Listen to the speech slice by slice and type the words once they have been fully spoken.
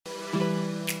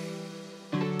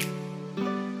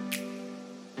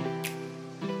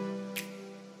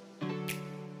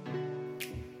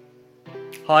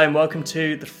Hi, and welcome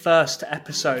to the first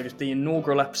episode, the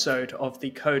inaugural episode of the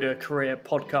Coder Career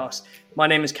Podcast. My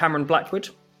name is Cameron Blackwood.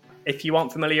 If you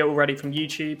aren't familiar already from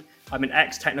YouTube, I'm an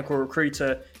ex-technical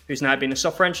recruiter who's now been a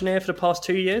software engineer for the past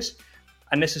 2 years.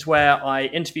 And this is where I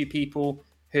interview people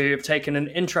who have taken an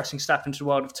interesting step into the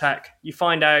world of tech. You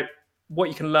find out what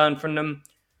you can learn from them,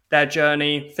 their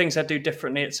journey, things they do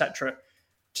differently, etc.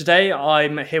 Today,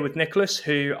 I'm here with Nicolas,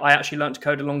 who I actually learned to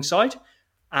code alongside.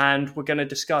 And we're going to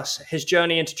discuss his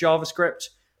journey into JavaScript,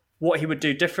 what he would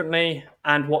do differently,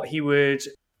 and what he would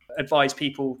advise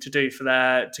people to do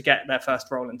to get their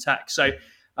first role in tech. So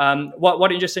why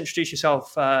don't you just introduce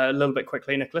yourself a little bit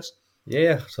quickly, Nicolas?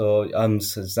 It's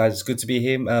good to be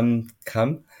here,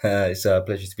 Cam. It's a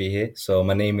pleasure to be here. So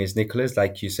my name is Nicolas.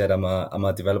 Like you said, I'm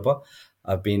a developer.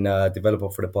 I've been a developer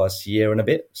for the past year and a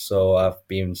bit. So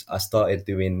I started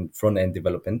doing front end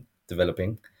development,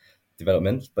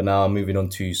 but now I'm moving on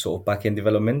to sort of back end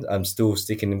development. I'm still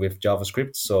sticking with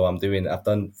JavaScript. So I've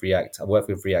done React. I work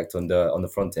with React on the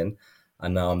front end,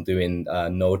 and now I'm doing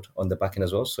Node on the back end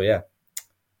as well. So yeah.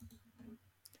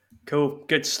 Cool,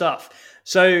 good stuff.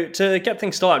 So to get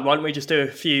things started, why don't we just do a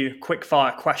few quick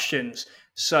fire questions?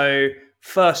 So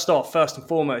first and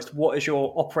foremost, what is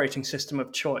your operating system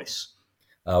of choice?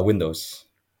 Windows.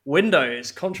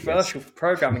 Windows, controversial Yes. for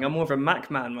programming. I'm more of a Mac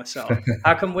man myself.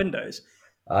 How come Windows?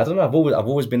 I don't know. I've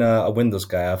always been a Windows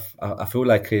guy. I feel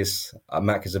like a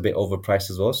Mac is a bit overpriced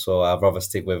as well, so I'd rather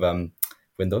stick with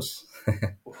Windows.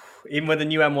 Even with the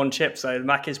new M1 chips, though, the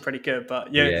Mac is pretty good.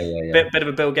 But yeah, Yeah. bit of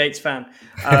a Bill Gates fan.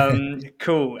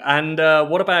 Cool. And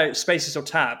what about spaces or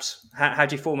tabs? How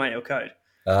do you format your code?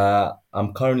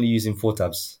 I'm currently using 4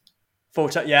 tabs.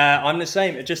 Yeah, I'm the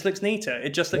same. It just looks neater.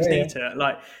 Yeah.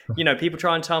 Like, people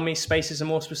try and tell me spaces are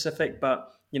more specific,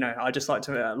 but I just like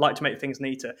to make things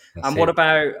neater. That's And what it.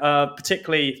 about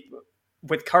particularly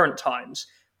with current times?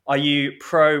 Are you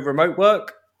pro remote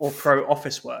work or pro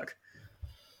office work?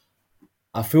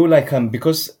 I feel like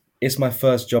because it's my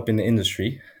first job in the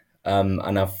industry,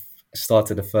 and I've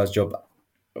started the first job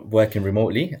working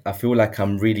remotely. I feel like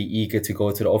I'm really eager to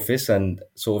go to the office and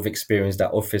sort of experience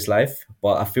that office life.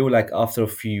 But I feel like after a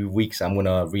few weeks, I'm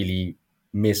gonna really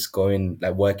miss going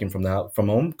like working from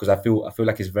home, because I feel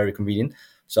like it's very convenient.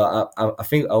 So I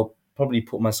think I'll probably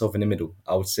put myself in the middle.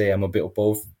 I would say I'm a bit of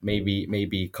both. Maybe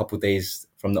a couple of days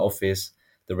from the office,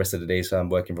 the rest of the day so I'm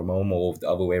working from home, or the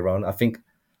other way around. I think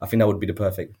that would be the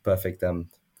perfect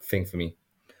thing for me.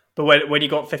 But when you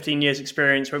got 15 years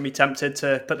experience, won't be tempted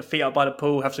to put the feet up by the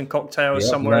pool, have some cocktails Yeah,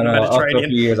 somewhere no, in the no. After a Mediterranean?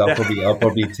 few years, Yeah. I'll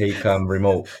probably take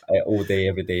remote all day,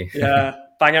 every day. Yeah,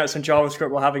 bang out some JavaScript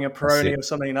while having a That's Peroni it. or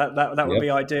something. That would Yep. be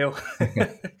ideal.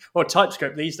 Or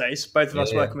TypeScript these days. Both of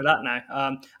us Yeah. working with that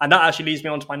now. And that actually leads me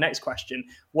on to my next question.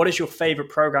 What is your favorite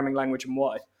programming language and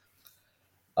why?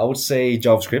 I would say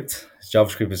JavaScript.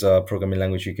 JavaScript is a programming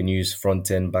language you can use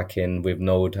front end, back end with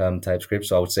Node, TypeScript.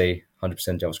 So I would say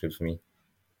 100% JavaScript for me.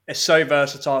 It's so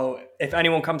versatile. If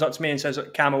anyone comes up to me and says,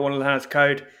 Cam, I want to learn how to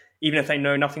code, even if they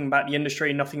know nothing about the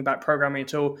industry, nothing about programming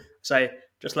at all, say,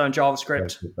 just learn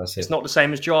JavaScript. JavaScript, that's It's it. not the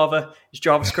same as Java. It's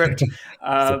JavaScript.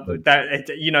 That's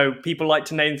the point. People like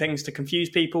to name things to confuse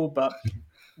people, but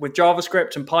with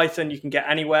JavaScript and Python, you can get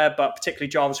anywhere, but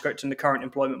particularly JavaScript in the current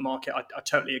employment market, I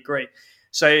totally agree.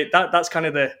 So that's kind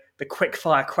of the quick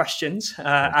fire questions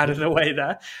out of the way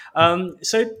there.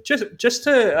 So just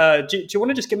to do you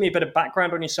want to just give me a bit of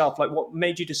background on yourself? Like, what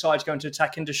made you decide to go into the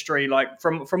tech industry? Like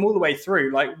from all the way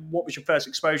through, like what was your first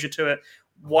exposure to it?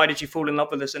 Why did you fall in love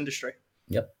with this industry?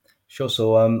 Yep. Sure.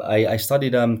 So I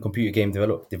studied computer game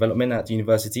development at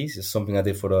university. It's something I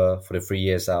did for the 3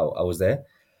 years I was there.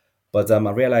 But I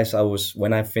realized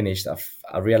when I finished,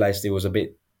 I realized it was a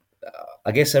bit.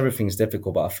 I guess everything's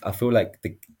difficult, but I feel like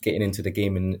getting into the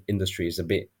gaming industry is a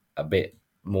bit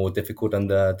more difficult than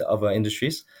the other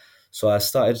industries. So I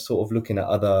started sort of looking at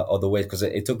other ways, because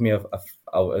it took me and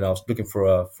I was looking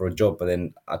for a job, but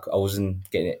then I wasn't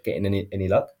getting any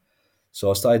luck. So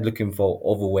I started looking for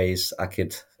other ways I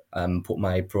could put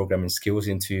my programming skills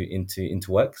into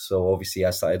work. So obviously I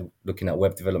started looking at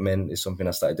web development. Is something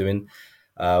I started doing.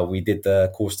 We did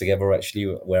the course together actually,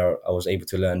 where I was able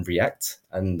to learn React,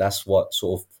 and that's what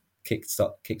sort of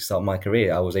kickstart my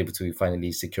career. I was able to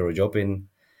finally secure a job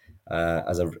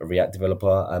as a React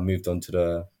developer. I moved on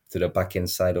to the back end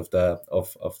side of the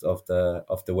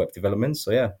web development.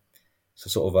 So yeah, so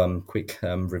sort of quick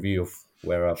review of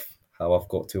how I've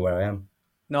got to where I am.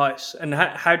 Nice. And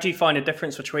how do you find a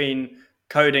difference between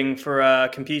coding for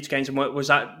computer games and was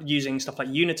that using stuff like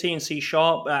Unity and C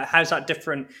Sharp? How's that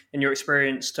different in your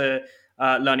experience to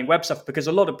learning web stuff, because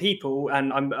a lot of people,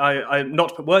 and I'm not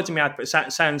to put words in my mouth, but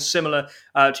it sounds similar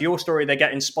to your story. They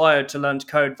get inspired to learn to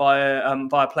code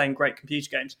via playing great computer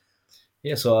games.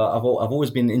 Yeah, so I've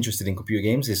always been interested in computer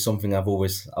games. It's something I've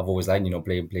always liked,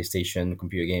 playing PlayStation,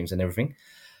 computer games, and everything.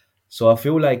 So I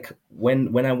feel like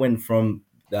when I went from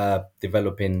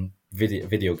developing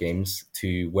video games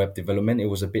to web development, it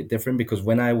was a bit different because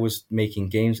when I was making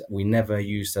games, we never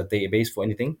used a database for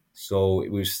anything. So it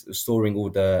was storing all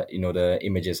the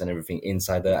images and everything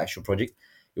inside the actual project.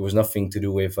 It was nothing to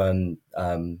do with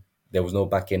there was no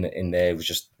backend in there. It was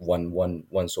just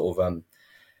one sort of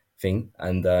thing,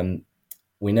 and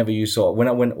we never used. So when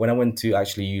I went to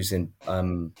actually using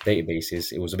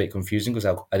databases, it was a bit confusing because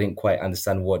I didn't quite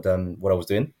understand what I was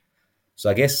doing. So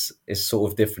I guess it's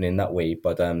sort of different in that way.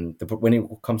 But when it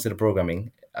comes to the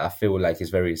programming, I feel like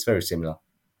it's very similar.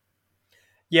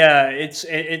 Yeah,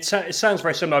 it sounds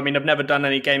very similar. I mean, I've never done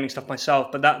any gaming stuff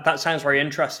myself, but that sounds very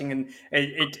interesting, and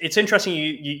it's interesting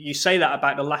you say that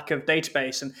about the lack of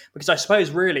database, and because I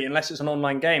suppose really, unless it's an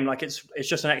online game, like it's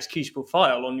just an executable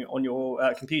file on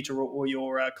your computer or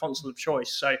your console of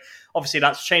choice. So obviously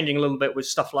that's changing a little bit with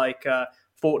stuff like.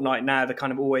 Fortnite now, the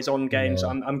kind of always on games. Yeah,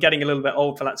 I'm getting a little bit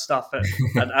old for that stuff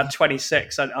at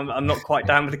 26. I'm not quite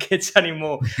down with the kids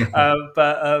anymore.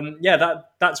 But yeah,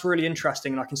 that's really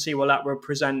interesting, and I can see why that will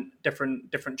present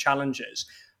different challenges.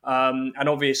 And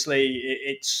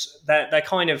obviously, they're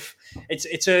kind of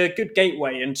it's a good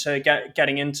gateway into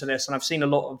getting into this. And I've seen a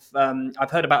lot of I've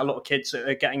heard about a lot of kids that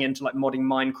are getting into like modding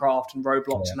Minecraft and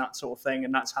Roblox yeah, and that sort of thing,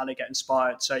 and that's how they get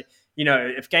inspired. So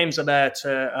if games are there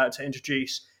to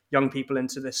introduce young people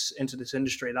into this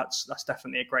industry, that's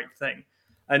definitely a great thing.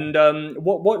 And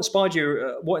what inspired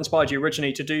you? What inspired you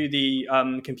originally to do the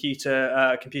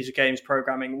computer games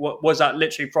programming? What was that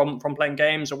literally from playing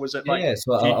games, or was it like yeah.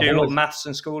 So did you I've do a lot of always maths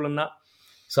in school and that?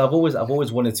 I've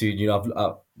always wanted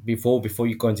to, before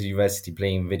you go into university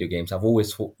playing video games, I've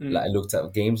always thought, like, I Mm. looked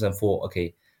at games and thought,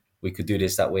 okay, we could do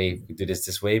this that way, we could do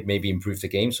this way, maybe improve the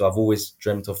game. So I've always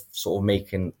dreamt of sort of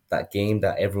making that game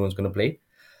that everyone's going to play.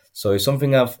 So it's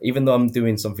something even though I'm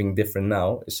doing something different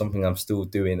now, it's something I'm still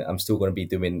doing. I'm still going to be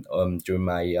doing during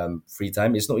my free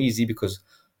time. It's not easy because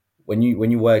when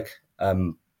you work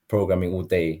programming all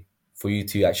day, for you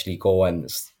to actually go and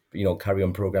carry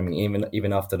on programming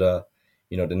even after the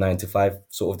 9 to 5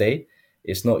 sort of day,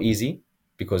 it's not easy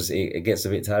because it gets a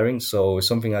bit tiring. So it's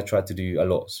something I try to do a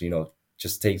lot. So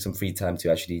just take some free time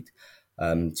to actually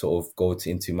sort of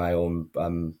into my own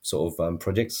sort of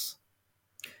projects.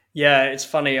 Yeah, it's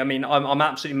funny. I mean, I'm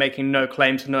absolutely making no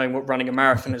claim to knowing what running a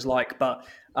marathon is like, but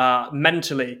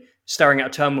mentally staring at a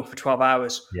terminal for 12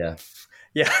 hours. Yeah,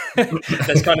 Yeah,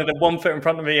 there's kind of the one foot in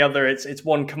front of the other. It's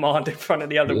one command in front of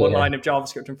the other, one yeah. line of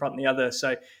JavaScript in front of the other.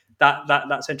 So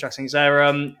that's interesting. Is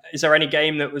there any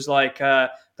game that was like the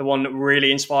one that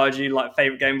really inspired you, like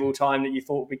favorite game of all time that you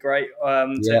thought would be great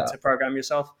Yeah, to program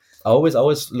yourself? I always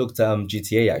looked at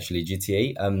GTA actually.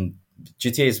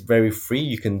 GTA is very free.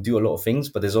 You can do a lot of things,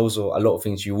 but there's also a lot of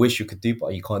things you wish you could do,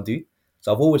 but you can't do.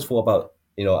 So I've always thought about,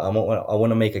 I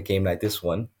want to make a game like this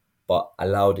one, but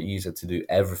allow the user to do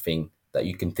everything that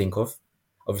you can think of.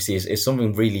 Obviously, it's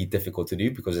something really difficult to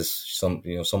do because there's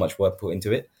so much work put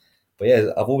into it. But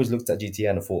yeah, I've always looked at GTA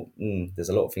and I thought, there's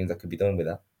a lot of things that could be done with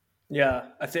that. Yeah,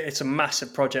 I think it's a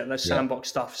massive project. Those Yeah, sandbox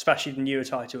stuff, especially the newer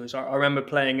titles. I remember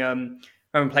playing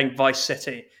Vice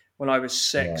City when I was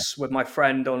yeah, 6 with my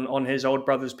friend on his old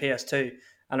brother's PS2, and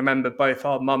I remember both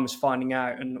our mums finding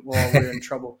out, and well, we were in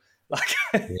trouble. Like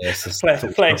yeah. It's just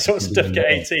playing stuff sort of can be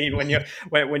done certificate better. 18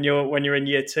 when you're in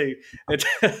year 2,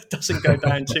 it doesn't go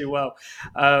down too well.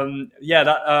 Yeah,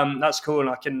 that's cool, and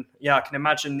I can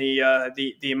imagine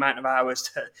the amount of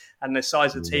hours and the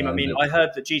size of the team. I Yeah, mean, I heard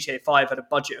that GTA 5 had a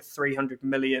budget of 300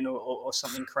 million or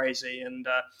something crazy, and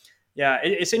yeah,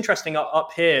 it's interesting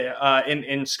up here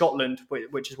in Scotland,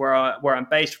 which is where I'm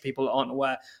based. For people that aren't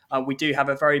aware, we do have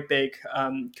a very big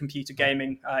computer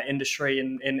gaming industry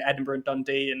in Edinburgh and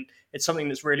Dundee, and it's something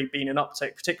that's really been an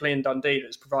uptick, particularly in Dundee,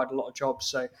 that's provided a lot of jobs.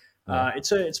 So yeah.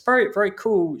 it's a very very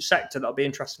cool sector that I'll be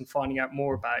interested in finding out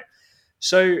more about.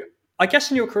 So I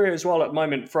guess in your career as well at the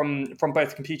moment, from both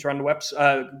the computer and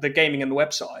the gaming and the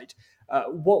website,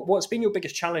 what's been your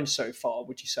biggest challenge so far?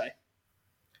 Would you say?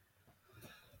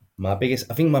 I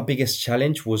think my biggest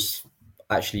challenge was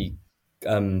actually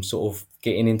sort of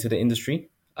getting into the industry.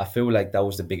 I feel like that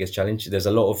was the biggest challenge. There's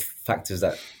a lot of factors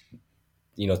that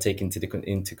take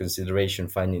into consideration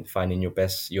finding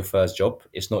your first job.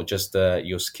 It's not just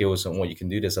your skills and what you can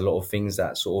do. There's a lot of things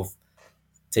that sort of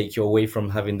take you away from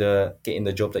getting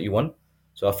the job that you want.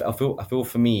 So I feel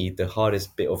for me the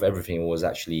hardest bit of everything was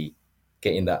actually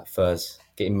getting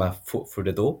my foot through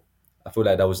the door. I feel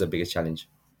like that was the biggest challenge.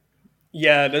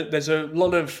 Yeah, there's a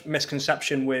lot of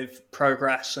misconception with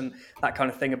progress and that kind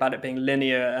of thing about it being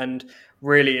linear, and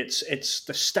really, it's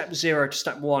the step zero to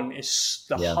step one is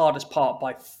the Yeah, hardest part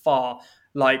by far.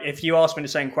 Like, if you asked me the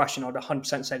same question, I'd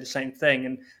 100% say the same thing.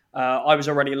 And I was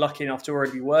already lucky enough to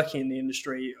already be working in the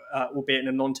industry, albeit in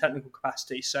a non-technical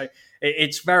capacity. So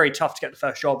it's very tough to get the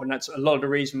first job, and that's a lot of the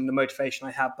reason, the motivation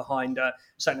I have behind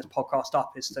setting this podcast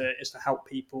up is to help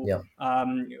people yeah,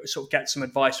 sort of get some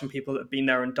advice from people that have been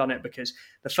there and done it, because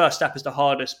the first step is the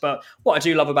hardest. But what I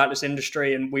do love about this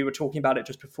industry, and we were talking about it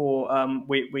just before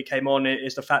we came on,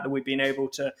 is the fact that we've been able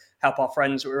to help our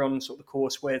friends that we're on sort of the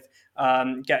course with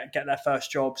get their first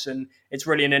jobs. And it's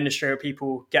really an industry where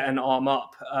people get an arm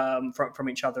up from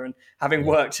each other. And having yeah,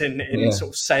 worked in yeah, sort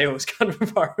of sales kind of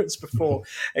environments before,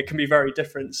 it can be very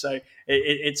different. So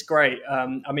it's great.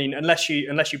 I mean, unless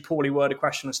you poorly word a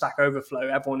question on Stack Overflow,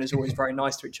 everyone is always very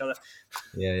nice to each other.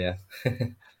 yeah, yeah.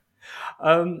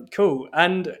 Cool.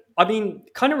 And I mean,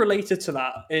 kind of related to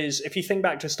that is, if you think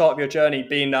back to the start of your journey,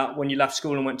 being that when you left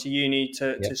school and went to uni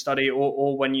Yeah. to study,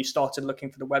 or when you started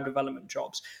looking for the web development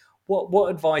jobs, what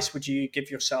advice would you give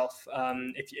yourself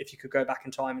if you could go back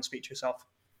in time and speak to yourself?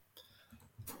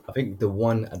 I think the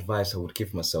one advice I would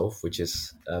give myself, which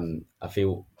is I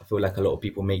feel like a lot of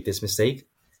people make this mistake,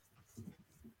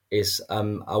 is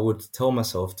I would tell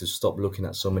myself to stop looking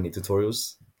at so many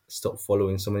tutorials, stop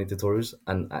following so many tutorials,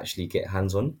 and actually get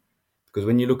hands on. Because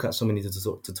when you look at so many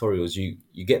tutorials,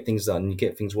 you get things done, you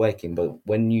get things working, but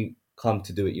when you come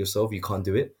to do it yourself, you can't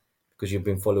do it because you've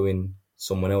been following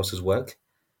someone else's work.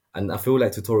 And I feel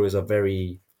like tutorials are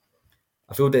very.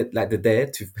 I feel that like they're there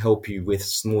to help you with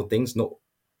small things, not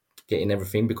getting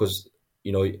everything, because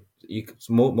you know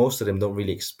most of them don't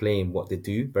really explain what they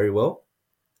do very well.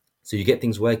 So you get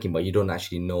things working, but you don't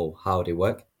actually know how they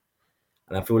work.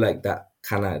 And I feel like that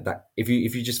kind of that if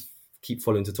you just keep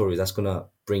following tutorials, that's gonna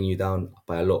bring you down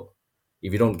by a lot.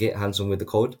 If you don't get hands on with the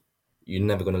code, you're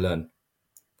never gonna learn.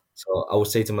 So I would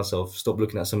say to myself, stop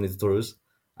looking at so many tutorials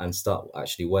and start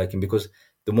actually working, because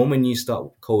the moment you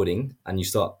start coding and you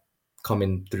start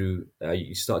coming through,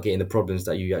 you start getting the problems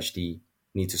that you actually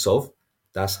need to solve.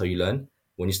 That's how you learn.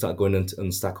 When you start going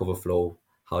on Stack Overflow,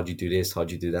 how do you do this? How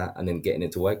do you do that? And then getting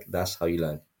it to work. That's how you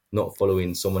learn. Not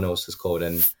following someone else's code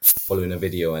and following a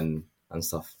video and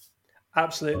stuff.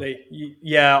 Absolutely.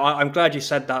 Yeah, I'm glad you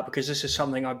said that, because this is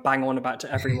something I bang on about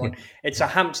to everyone. It's a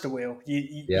hamster wheel.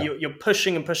 Yeah. You're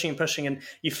pushing and pushing and pushing, and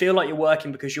you feel like you're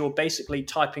working because you're basically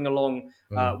typing along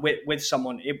Mm. with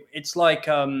someone. It's like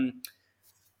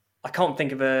I can't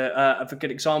think of a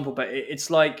good example, but it's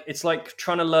like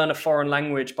trying to learn a foreign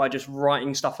language by just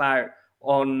writing stuff out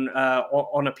on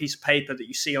a piece of paper that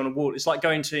you see on a wall. It's like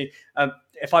going to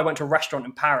if I went to a restaurant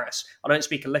in Paris, I don't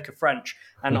speak a lick of French,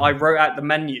 and I wrote out the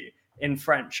menu in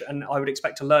French, and I would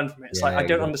expect to learn from it. It's Yeah, like, I don't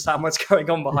exactly. understand what's going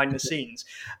on behind the scenes.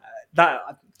 That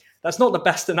that's not the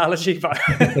best analogy, but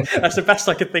that's the best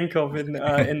I could think of in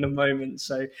the moment.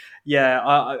 So yeah,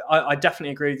 I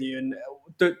definitely agree with you. And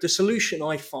the solution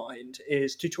I find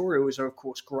is, tutorials are of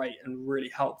course great and really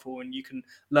helpful, and you can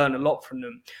learn a lot from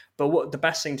them. But what the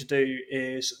best thing to do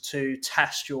is to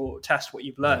test what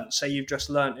you've Yeah. learned. Say you've just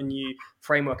learned a new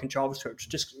framework in JavaScript,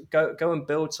 just go and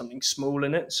build something small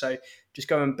in it. So just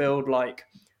go and build like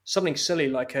something silly,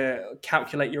 like a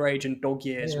calculate your age in dog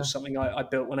years, Yeah. was something I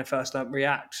built when I first learned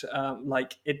React.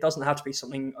 Like, it doesn't have to be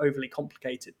something overly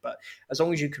complicated, but as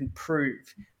long as you can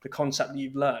prove the concept that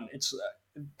you've learned, it's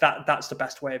that's the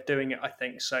best way of doing it, I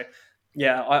think. So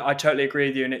yeah, I totally agree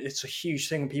with you, and it's a huge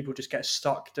thing when people just get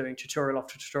stuck doing tutorial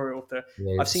after tutorial.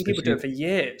 Yeah. I've seen people do it Especially for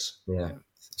years. Yeah, Yeah.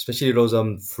 especially those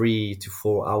 3 to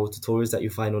 4 hour tutorials that you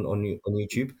find on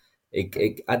YouTube.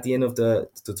 At the end of the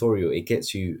tutorial, it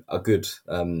gets you a good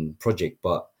project,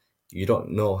 but you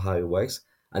don't know how it works.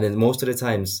 And then most of the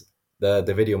times,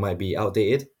 the video might be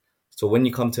outdated. So when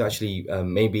you come to actually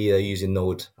maybe they're using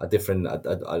Node,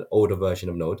 a older version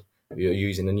of Node, you're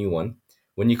using a new one.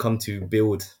 When you come to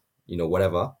build,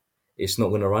 whatever, it's not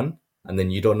going to run, and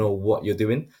then you don't know what you're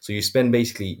doing. So you spend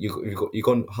basically you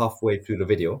gone halfway through the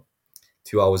video,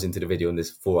 2 hours into the video in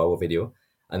this 4 hour video,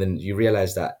 and then you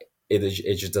realize that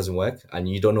it just doesn't work, and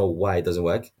you don't know why it doesn't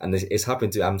work. And it's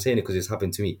happened to, I'm saying it because it's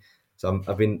happened to me. So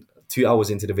I've been 2 hours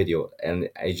into the video and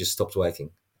it just stopped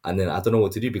working, and then I don't know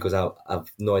what to do because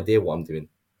I've no idea what I'm doing.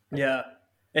 Yeah,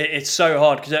 it's so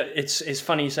hard, because it's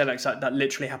funny you say that, 'cause that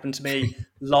literally happened to me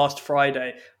last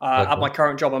Friday. At Okay. my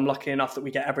current job, I'm lucky enough that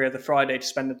we get every other Friday to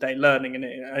spend the day learning, and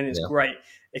it's Yeah. great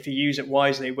if you use it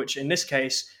wisely. Which in this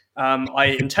case,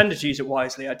 I intended to use it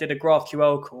wisely. I did a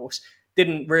GraphQL course.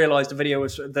 didn't realize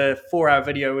the 4 hour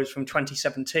video was from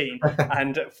 2017,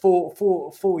 and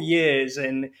 4 years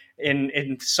in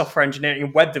software engineering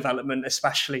and web development,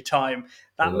 especially time, A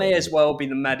that lot. may as well be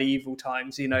the medieval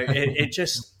times.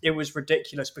 It was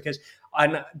ridiculous because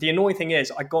the annoying thing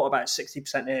is I got about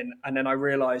 60% in, and then I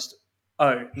realized,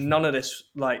 oh, none of this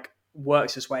like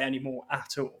works this way anymore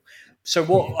at all.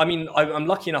 So I'm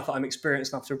lucky enough that I'm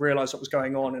experienced enough to realize what was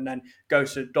going on and then go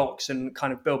to docs and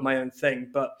kind of build my own thing.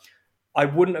 But I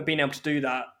wouldn't have been able to do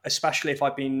that, especially if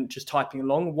I'd been just typing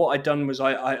along. What I'd done was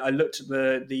I looked at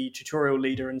the tutorial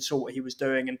leader and saw what he was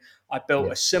doing, and I built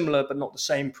Yeah, a similar but not the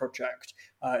same project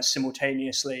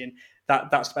simultaneously, and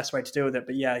that's the best way to deal with it.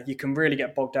 But yeah, you can really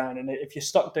get bogged down, and if you're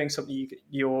stuck doing something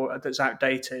that's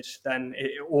outdated, then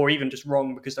or even just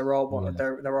wrong, because yeah,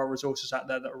 there are resources out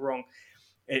there that are wrong,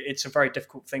 it's a very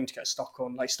difficult thing to get stuck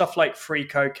on. Like stuff like Free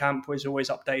Code Camp was always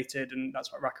updated, and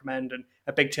that's what I recommend. And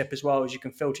a big tip as well is you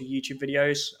can filter YouTube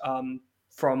videos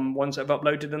from ones that have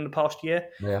uploaded in the past year.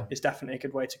 yeah. Is definitely a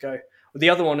good way to go. The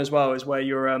other one as well is where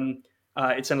you're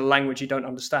it's in a language you don't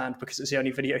understand because it's the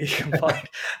only video you can find.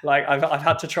 Like I've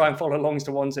had to try and follow alongs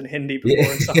to ones in Hindi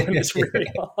before and stuff, and it's really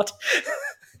hard.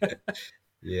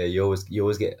 Yeah, you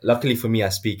always get. Luckily for me, I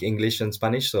speak English and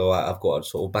Spanish, so I've got a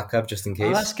sort of backup just in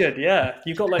Oh, that's case. good. Yeah,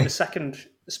 you've got like the second.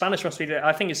 Spanish must be.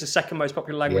 I think it's the second most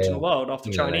popular language in Yeah, the world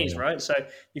after something like that. Chinese, Yeah, right? So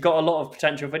you've got a lot of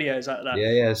potential videos out there.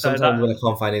 yeah, yeah. So Sometimes that when I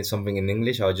can't find something in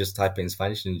English, I'll just type it in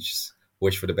Spanish and just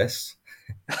wish for the best.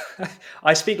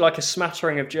 I speak like a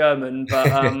smattering of German,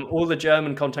 but all the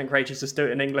German content creators just do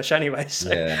it in English anyway,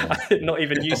 so Yeah, not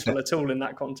even useful at all in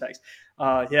that context.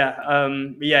 Yeah.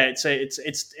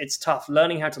 It's tough.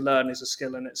 Learning how to learn is a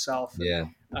skill in itself, and yeah,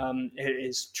 it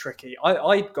is tricky.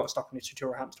 I got stuck on a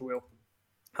tutorial hamster wheel.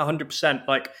 100%.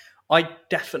 Like I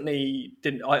definitely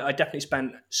didn't. I definitely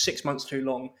spent 6 months too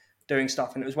long doing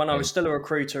stuff, and it was when I yeah. was still a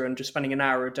recruiter and just spending an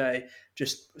hour a day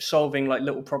just solving like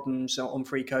little problems on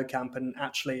Free Code Camp. And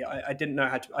actually, I didn't know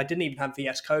how to. I didn't even have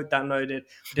VS Code downloaded.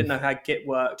 I didn't know how Git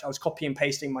worked. I was copy and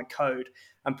pasting my code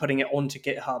and putting it onto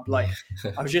GitHub. Like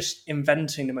I was just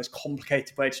inventing the most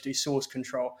complicated way to do source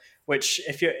control. Which,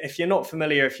 if you're not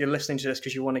familiar, if you're listening to this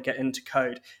because you want to get into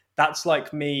code, that's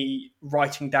like me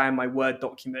writing down my Word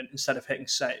document instead of hitting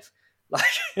save.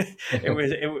 Like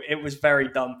it was very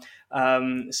dumb.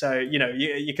 So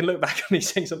you can look back on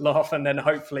these things and laugh, and then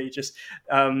hopefully just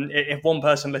if one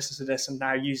person listens to this and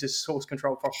now uses source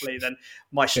control properly, then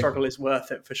my struggle is worth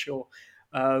it for sure.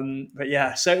 But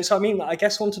yeah, so I mean, I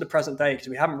guess on to the present day because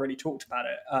we haven't really talked about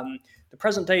it. The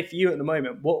present day for you at the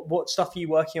moment, what stuff are you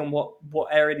working on? What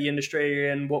area of the industry are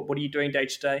you in? What are you doing day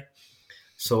to day?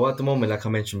 So at the moment, like I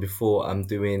mentioned before, I'm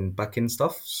doing backend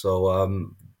stuff.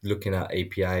 So looking at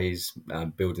APIs,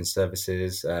 building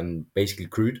services, basically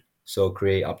crude. So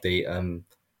create, update,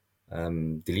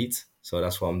 delete. So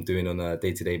that's what I'm doing on a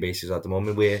day-to-day basis at the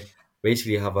moment. We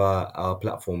basically have our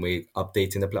platform. We're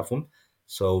updating the platform.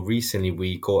 So recently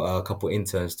we got a couple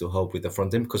interns to help with the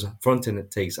front end because front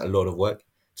end takes a lot of work,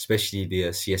 especially the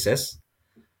CSS.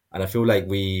 And I feel like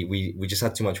we just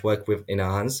had too much work with in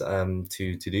our hands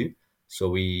to do. So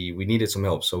we needed some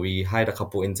help. So we hired a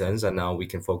couple interns, and now we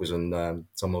can focus on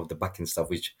some of the backend stuff,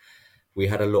 which we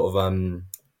had a lot of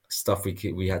stuff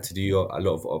we had to do, a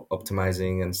lot of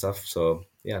optimizing and stuff. So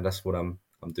yeah, that's what I'm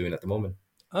doing at the moment.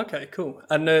 Okay, cool.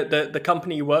 And the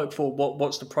company you work for,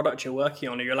 what's the product you're working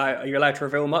on? Are you allowed to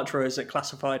reveal much, or is it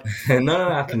classified? No,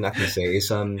 I can say it's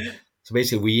so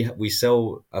basically we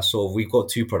sell a sort of we've got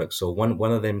two products. So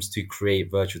one of them is to create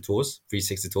virtual tours,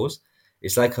 360 tours.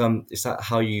 It's like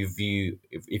how you view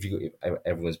if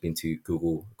everyone's been to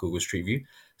Google Street View.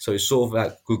 So it's sort of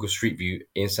like Google Street View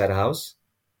inside a house.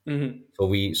 Hmm. So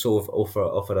we sort of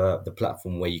offer the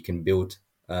platform where you can build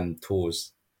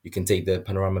tours. You can take the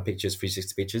panorama pictures,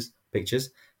 360 pictures,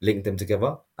 link them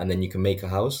together, and then you can make a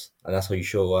house, and that's how you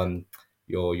show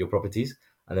your properties.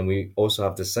 And then we also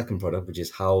have the second product, which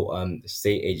is how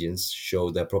estate agents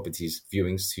show their properties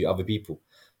viewings to other people.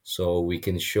 So we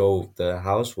can show the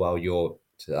house while you're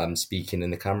speaking in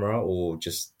the camera or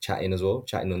just chatting as well,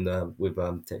 chatting on the with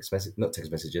text message, not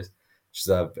text messages, just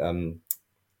like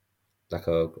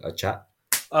a chat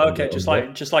Oh, on okay, the just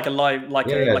web. like a live, like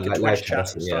Yeah, a yeah, like a like live Twitch chat.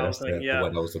 chat Yeah, style that's thing. the Yeah.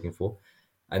 word I was looking for.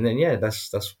 And then yeah,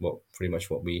 that's what pretty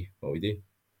much what we do.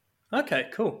 Okay,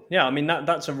 cool. Yeah, I mean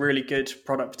that's a really good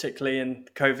product, particularly in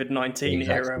COVID-19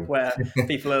 era Exactly. where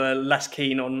people are less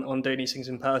keen on doing these things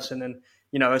in person. And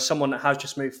as someone that has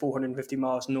just moved 450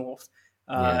 miles north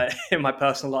Yeah, in my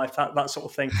personal life, that sort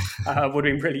of thing would have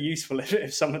been really useful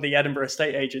if some of the Edinburgh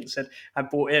estate agents had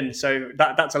bought in. So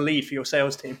that's a lead for your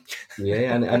sales team.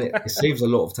 yeah, and it saves a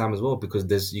lot of time as well because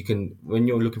there's you can when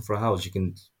you're looking for a house, you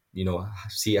can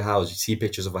see a house, you see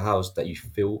pictures of a house that you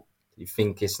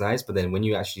think it's nice, but then when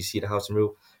you actually see the house in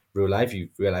real life, you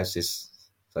realize it's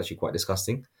actually quite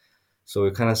disgusting. So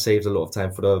it kind of saves a lot of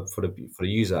time for the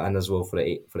user, and as well for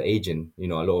the agent. A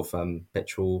lot of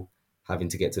petrol having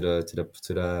to get to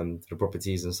the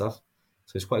properties and stuff.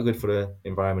 So it's quite good for the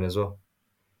environment as well.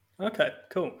 Okay,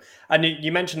 cool. And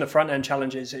you mentioned the front end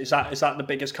challenges. Is that the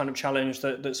biggest kind of challenge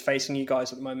that's facing you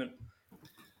guys at the moment?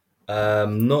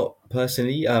 Not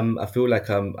personally. I feel like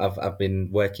I've been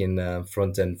working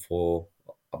front end for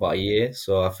about a year,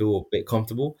 so I feel a bit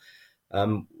comfortable.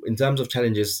 In terms of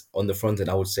challenges on the front end,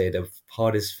 I would say the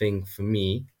hardest thing for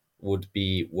me would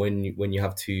be when you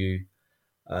have to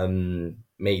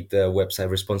make the website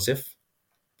responsive,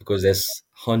 because there's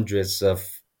hundreds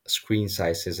of screen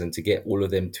sizes, and to get all of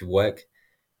them to work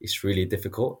is really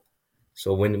difficult.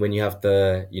 So when you have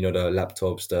the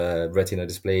laptops, the Retina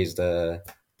displays, the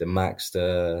Macs,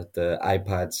 the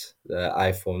iPads, the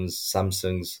iPhones,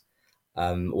 Samsungs,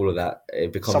 all of that,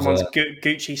 it becomes a Someone's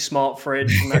Gucci smart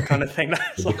fridge and that kind of thing. it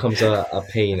That's like, becomes a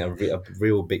pain, a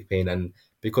real big pain. And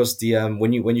because the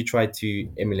when you try to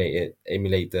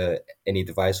emulate the any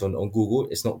device on Google,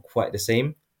 it's not quite the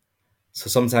same. So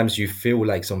sometimes you feel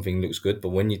like something looks good, but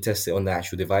when you test it on the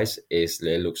actual device,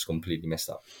 it looks completely messed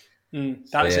up. So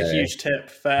that is a yeah, huge tip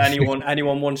for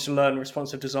anyone wanting to learn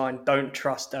responsive design. Don't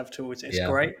trust dev tools. It's yeah.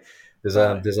 great, There's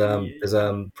but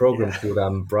program yeah,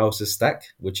 called Browser Stack,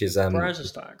 which is browser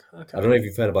stack. I Okay. don't know if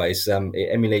you've heard about it. It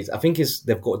emulates. I think it's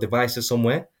they've got devices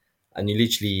somewhere, and you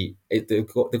literally they've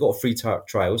got a free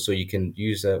trial, so you can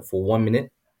use it for 1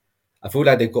 minute. I feel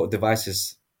like they've got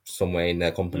devices somewhere in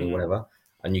their company, Mm. whatever,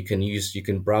 and you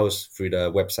can browse through the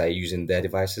website using their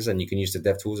devices, and you can use the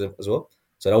dev tools as well.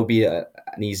 So that would be an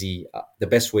easy, the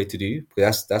best way to do,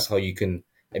 because that's how you can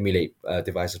emulate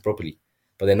devices properly.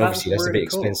 But then That's obviously that's a bit really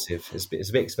cool. expensive. It's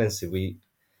a bit expensive.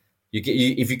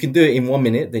 If you can do it in 1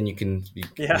 minute, then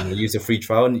Yeah. use a free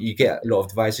trial, and you get a lot of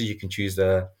devices. You can choose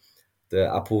the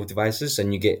Apple devices,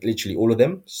 and you get literally all of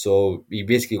them. So you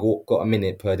basically got a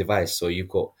minute per device. So you've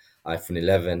got iPhone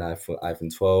 11,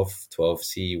 iPhone 12,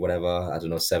 12C, whatever, I don't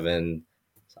know, 7,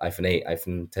 iPhone 8,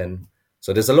 iPhone 10.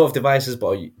 So there's a lot of devices,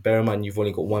 but bear in mind you've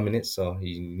only got 1 minute, so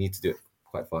you need to do it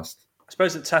quite fast. I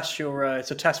suppose it's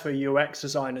a test for UX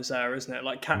designers there, isn't it?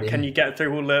 Like, can Yeah. you get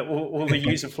through all the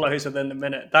user flows within the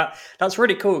minute? That's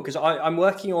really cool because I'm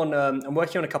working on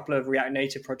a couple of React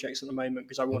Native projects at the moment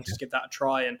because I wanted Okay. to give that a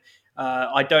try, and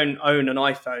I don't own an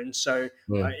iPhone, so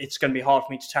Mm, it's going to be hard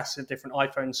for me to test the different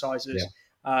iPhone yeah. sizes.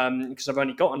 Because I've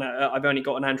only got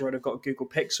an Android, I've got a Google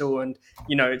Pixel, and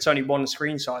it's only one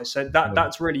screen size, so that Mm,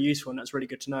 that's really useful and that's really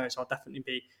good to know. So I'll definitely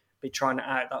be trying it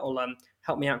out. That'll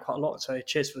help me out quite a lot. So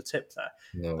cheers for the tip there.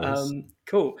 no worries.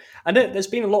 Cool. And there's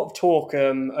been a lot of talk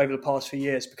over the past few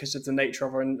years because of the nature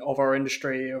of our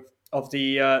industry of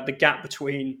the gap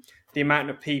between the amount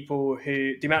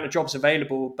of jobs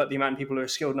available, but the amount of people who are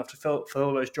skilled enough to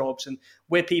fill those jobs. And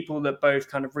we're people that both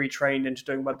kind of retrained into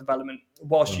doing web development.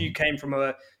 Whilst Mm, you came from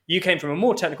a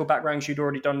more technical background, you'd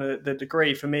already done the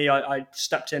degree. For me, I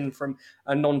stepped in from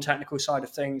a non-technical side of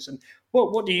things. And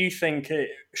what do you think it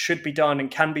should be done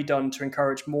and can be done to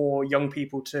encourage more young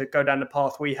people to go down the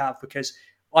path we have? Because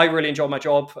I really enjoy my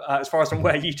job, as far as I'm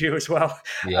aware, you do as well.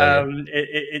 yeah, yeah.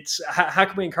 It's how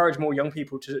can we encourage more young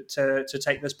people to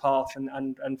take this path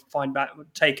and find back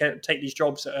take these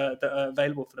jobs that are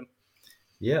available for them?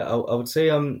 Yeah, I would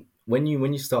say when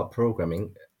you start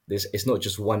programming, it's not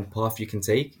just one path you can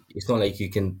take. It's not like you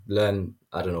can learn,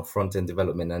 I don't know, front end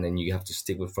development, and then you have to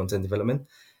stick with front end development.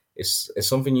 It's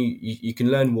something you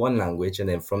can learn one language, and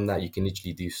then from that you can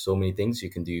literally do so many things. You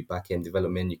can do back end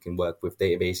development, you can work with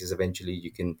databases eventually,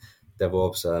 you can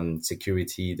DevOps,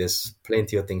 security. There's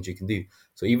plenty of things you can do.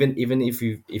 So even if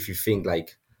you think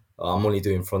like, "Oh, I'm only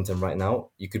doing front end right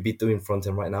now," you could be doing front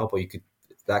end right now, but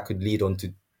that could lead on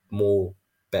to more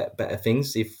better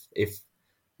things. If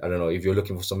I don't know, if you're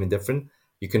looking for something different,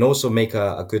 you can also make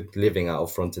a good living out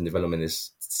of front end development.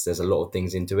 There's a lot of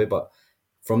things into it, but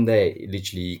from there,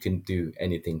 literally, you can do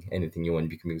anything you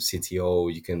want. You can be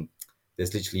CTO.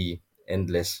 There's literally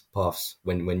endless paths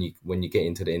when you get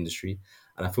into the industry.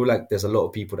 And I feel like there's a lot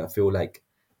of people that feel like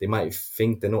they might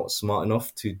think they're not smart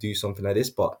enough to do something like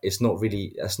this, but that's not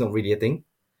really a thing.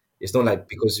 It's not like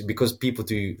because people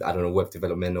do, I don't know, web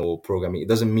development or programming, it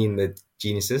doesn't mean they're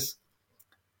geniuses.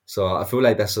 So I feel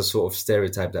like that's a sort of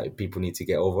stereotype that people need to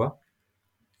get over.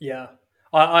 Yeah,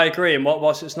 I agree. And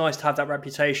whilst it's nice to have that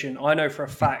reputation, I know for a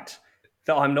fact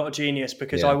that I'm not a genius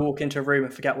because I Yeah. walk into a room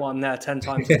and forget why I'm there 10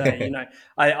 times a day.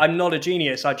 I'm not a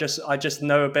genius. I just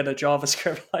know a bit of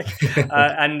JavaScript,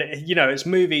 and it's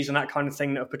movies and that kind of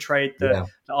thing that have portrayed Yeah.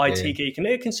 the Yeah. Yeah. IT geek, and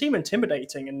it can seem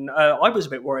intimidating. And I was a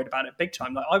bit worried about it big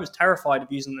time. Like I was terrified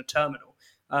of using the terminal.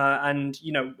 And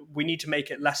we need to make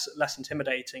it less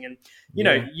intimidating, and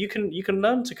Yeah. you can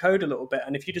learn to code a little bit,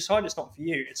 and if you decide it's not for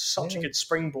you, it's such a Yeah. good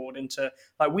springboard into,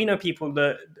 like, we know people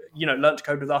that learned to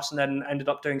code with us and then ended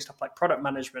up doing stuff like product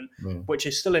management, Mm. which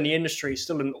is still in the industry,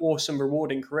 still an awesome,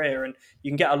 rewarding career, and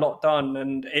you can get a lot done.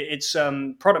 And it's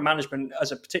product management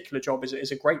as a particular job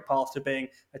is a great path to being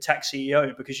a tech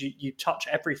CEO because you touch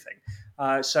everything.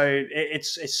 So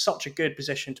it's such a good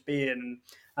position to be in,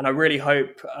 and I really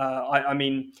hope.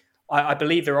 I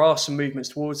believe there are some movements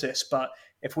towards this, but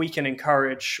if we can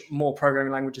encourage more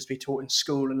programming languages to be taught in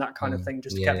school and that kind of Mm. thing,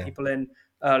 just to Yeah. get Yeah. people in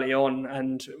early on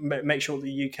and make sure the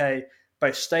UK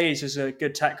both stays as a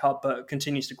good tech hub but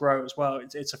continues to grow as well,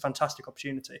 it's a fantastic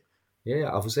opportunity. Yeah,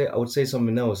 I would say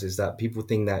something else is that people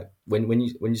think that when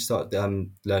you start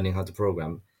learning how to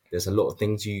program, there's a lot of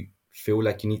things you feel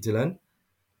like you need to learn.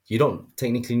 You don't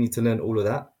technically need to learn all of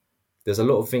that. There's a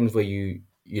lot of things where you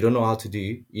don't know how to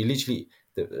do. You literally,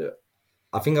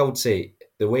 I think I would say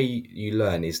the way you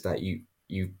learn is that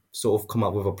you sort of come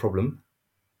up with a problem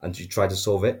and you try to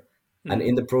solve it. And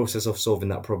in Mm. the process of solving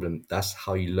that problem, that's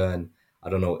how you learn. I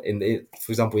don't know.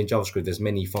 For example, in JavaScript, there's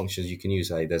many functions you can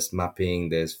use. Like there's mapping,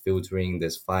 there's filtering,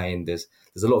 there's find, there's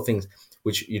a lot of things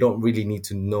which you don't really need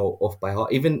to know off by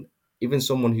heart. Even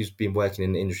someone who's been working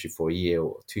in the industry for a year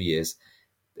or 2 years,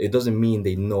 it doesn't mean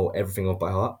they know everything off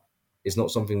by heart. It's not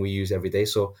something we use every day.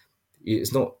 So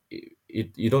it's not.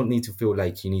 You don't need to feel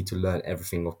like you need to learn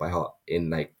everything off by heart in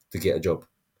like to get a job.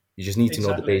 You just need to know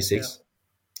the Exactly, yeah. basics.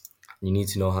 You need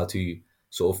to know how to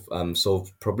sort of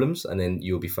solve problems, and then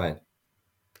you'll be fine.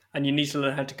 And you need to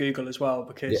learn how to Google as well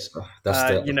Yeah, because that's uh,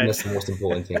 the. I you think know that's the most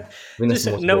important thing. I think that's just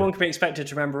the most no one important. can be expected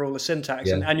to remember all the syntax.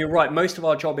 And, Yeah, and you're right, most of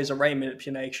our job is array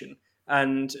manipulation,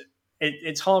 and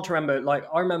it's hard to remember. Like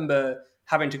I remember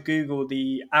having to Google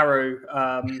the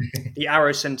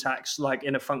arrow syntax like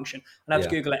in a function, and I have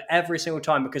to yeah, Google it every single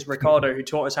time because Ricardo, who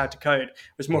taught us how to code,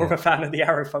 was more of yeah, a fan of the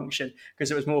arrow function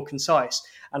because it was more concise,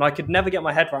 and I could never get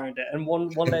my head around it. And one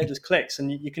day it just clicks,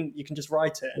 and you can just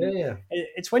write it. yeah, And yeah.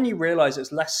 it's when you realize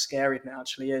it's less scary than it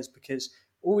actually is, because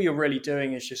all you're really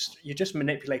doing is you're just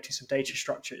manipulating some data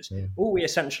structures. Mm. All we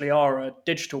essentially are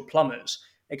digital plumbers,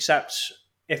 except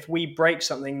if we break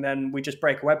something, then we just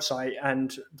break a website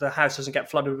and the house doesn't get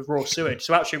flooded with raw sewage.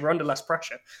 So actually, we're under less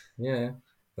pressure. Yeah, yeah.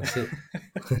 That's it.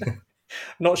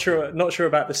 Not sure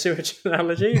about the sewage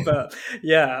analogy, but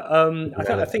yeah, I think I Good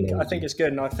think I think analogy. it's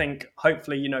good, and I think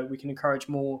hopefully we can encourage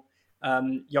more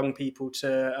young people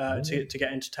Yeah, to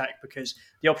get into tech because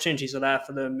the opportunities are there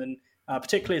for them, and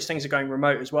particularly as things are going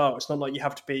remote as well. It's not like you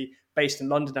have to be based in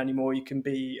London anymore. You can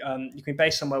be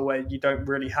based somewhere where you don't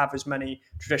really have as many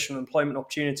traditional employment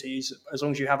opportunities. As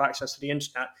long as you have access to the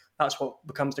internet, that's what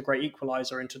becomes the great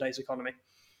equalizer in today's economy.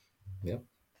 yeah.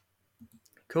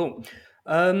 Cool.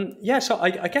 Yeah, so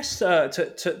I guess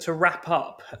to wrap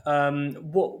up,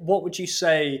 what would you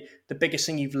say the biggest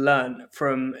thing you've learned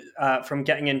from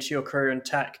getting into your career in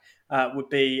tech would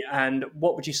be, and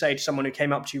what would you say to someone who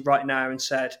came up to you right now and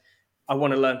said, "I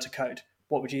want to learn to code"?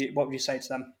 What would you say to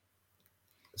them?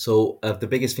 So the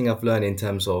biggest thing I've learned in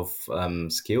terms of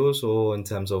skills, or in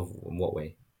terms of what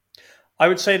way? I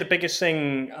would say the biggest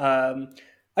thing,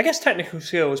 I guess, technical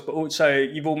skills, but also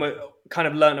you've almost kind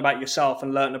of learned about yourself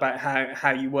and learned about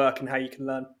how you work and how you can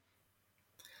learn.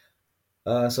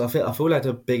 So I feel like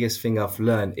the biggest thing I've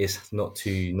learned is not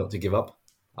to give up.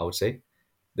 I would say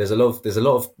there's a lot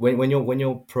of when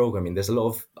you're programming. There's a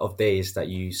lot of days that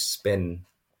you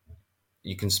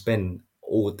can spend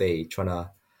all day trying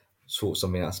to sort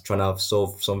something out, trying to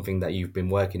solve something that you've been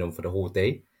working on for the whole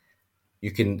day.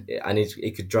 And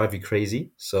it could drive you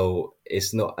crazy. So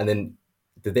it's not, and then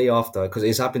the day after, because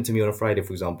it's happened to me on a Friday,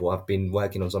 for example, I've been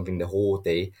working on something the whole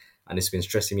day and it's been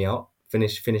stressing me out.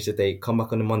 Finish the day, come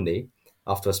back on a Monday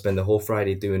after I spend the whole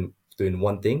Friday doing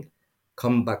one thing.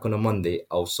 Come back on a Monday,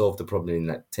 I'll solve the problem in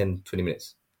like 10-20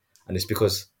 minutes. And it's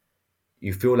because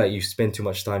you feel like you spend too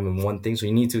much time in one thing. So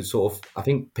you need to sort of, I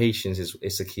think patience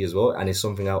is the key as well. And it's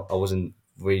something I wasn't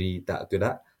really that good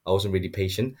at. I wasn't really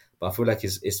patient, but I feel like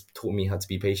it's taught me how to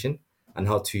be patient and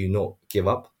how to not give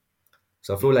up.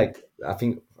 So I feel Mhm. like,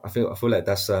 I feel like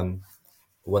that's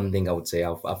one thing I would say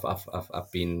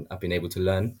I've been able to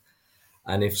learn.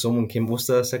 And if someone came, what's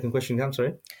the second question, Cam?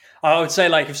 Sorry. I would say,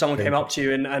 like, if someone Same came up question. to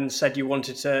you and said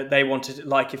they wanted,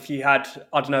 like, if you had,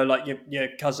 I don't know, like your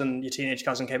cousin, your teenage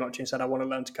cousin came up to you and said, "I want to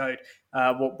learn to code,"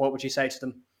 what would you say to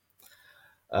them?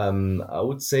 I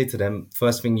would say to them,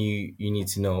 first thing you need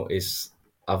to know is,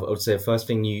 I would say first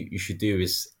thing you should do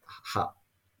is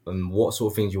what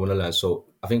sort of things you want to learn. So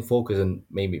I think focus on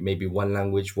maybe one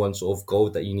language, one sort of goal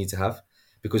that you need to have.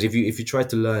 Because if you try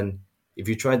to learn, if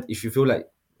you feel like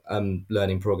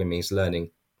learning programming is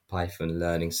learning Python,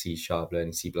 learning C sharp,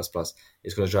 learning C++,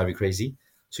 it's going to drive you crazy.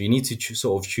 So you need to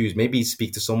sort of choose. Maybe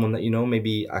speak to someone that you know.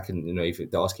 Maybe I can, if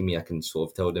they're asking me, I can sort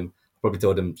of tell them. Probably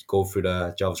tell them go through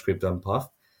the JavaScript path.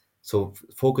 So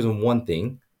focus on one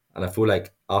thing, and I feel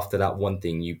like after that one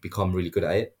thing, you become really good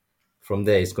at it. From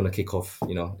there, it's gonna kick off.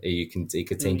 It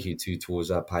could take you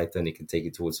towards Python. It can take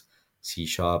you towards C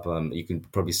sharp. You can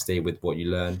probably stay with what you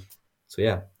learn. So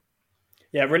yeah.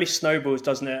 Yeah, it really snowballs,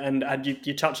 doesn't it? And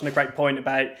you touched on a great point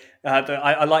about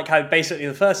I like how basically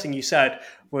the first thing you said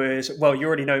was, well, you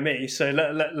already know me, so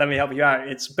let me help you out.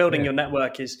 It's building Yeah. your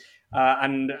network is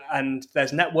and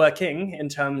there's networking in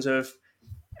terms of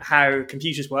how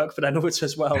computers work, but then also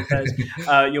as well there's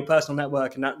your personal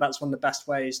network, and that's one of the best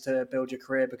ways to build your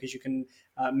career, because you can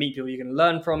meet people you can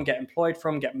learn from, get employed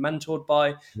from, get mentored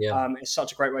by. Yeah. It's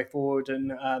such a great way forward,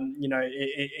 and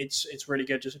it's really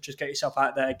good. Just get yourself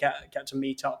out there, get to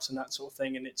meetups and that sort of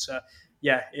thing, and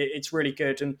it's really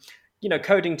good. And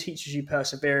coding teaches you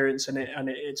perseverance, and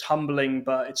it's humbling,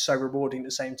 but it's so rewarding at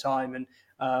the same time. And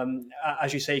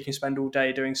as you say, you can spend all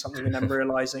day doing something and then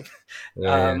realizing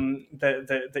Yeah.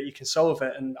 that you can solve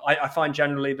it. And I find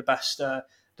generally the best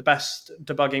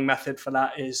debugging method for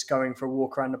that is going for a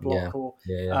walk around the Yeah. block, or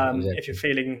Yeah. Yeah. if you're Exactly.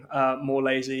 feeling more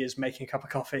lazy, is making a cup of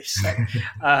coffee, so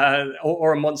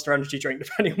or a Monster Energy drink,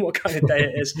 depending on what kind of day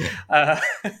it is. I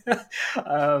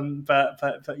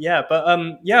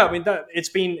mean, it's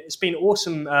been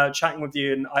awesome chatting with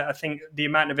you, and I think the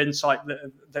amount of insight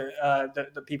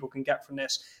that people can get from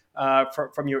this,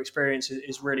 from your experience,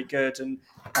 is really good. And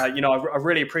I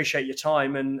really appreciate your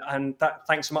time, and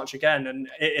thanks so much again. And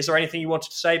is there anything you wanted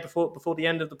to say before the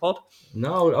end of the pod?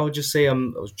 No, I would just say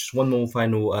just one more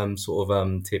final sort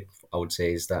of tip I would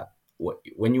say is that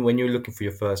when you're looking for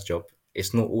your first job,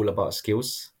 it's not all about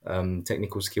skills,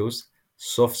 technical skills.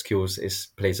 Soft skills is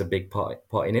plays a big part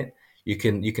in it. You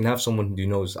can have someone who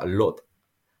knows a lot,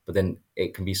 but then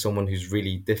it can be someone who's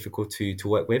really difficult to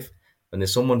work with. And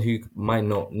there's someone who might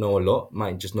not know a lot,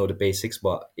 might just know the basics,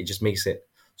 but it just makes it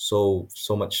so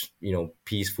much,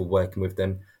 peaceful working with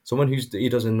them. Someone he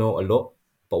doesn't know a lot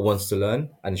but wants to learn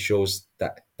and shows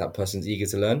that that person's eager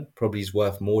to learn probably is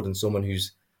worth more than someone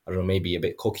who's, I don't know, maybe a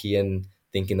bit cocky and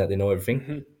thinking that they know everything.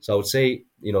 Mhm. So I would say,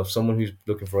 someone who's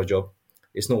looking for a job,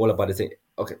 it's not all about the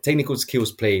okay, technical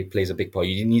skills plays a big part.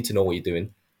 You need to know what you're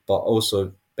doing, but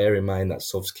also bear in mind that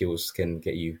soft skills can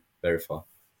get you very far.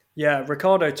 Yeah,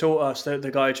 Ricardo taught us, the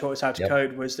guy who taught us how to Yep.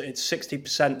 code, was that it's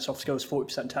 60% soft skills,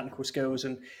 40% technical skills.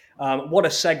 And what a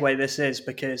segue this is,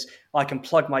 because I can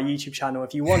plug my YouTube channel.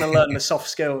 If you want to learn the soft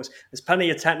skills, there's plenty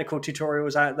of technical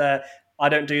tutorials out there. I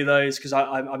don't do those because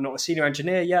I'm not a senior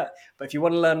engineer yet. But if you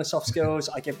want to learn the soft skills,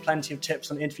 I give plenty of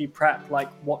tips on interview prep, like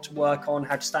what to work on,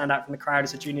 how to stand out from the crowd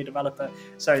as a junior developer.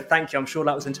 So thank you. I'm sure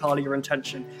that was entirely your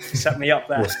intention to set me up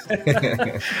there.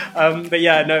 But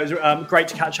yeah, no, it was great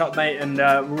to catch up, mate, and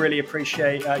really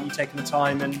appreciate you taking the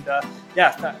time. And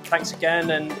thanks again.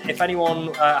 And if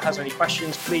anyone has any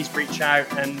questions, please reach out,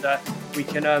 and we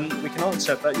can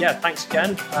answer. But yeah, thanks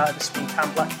again. This has been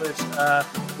Cam Blackwood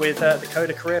with the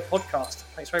Coder Career Podcast.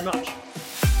 Thanks very much.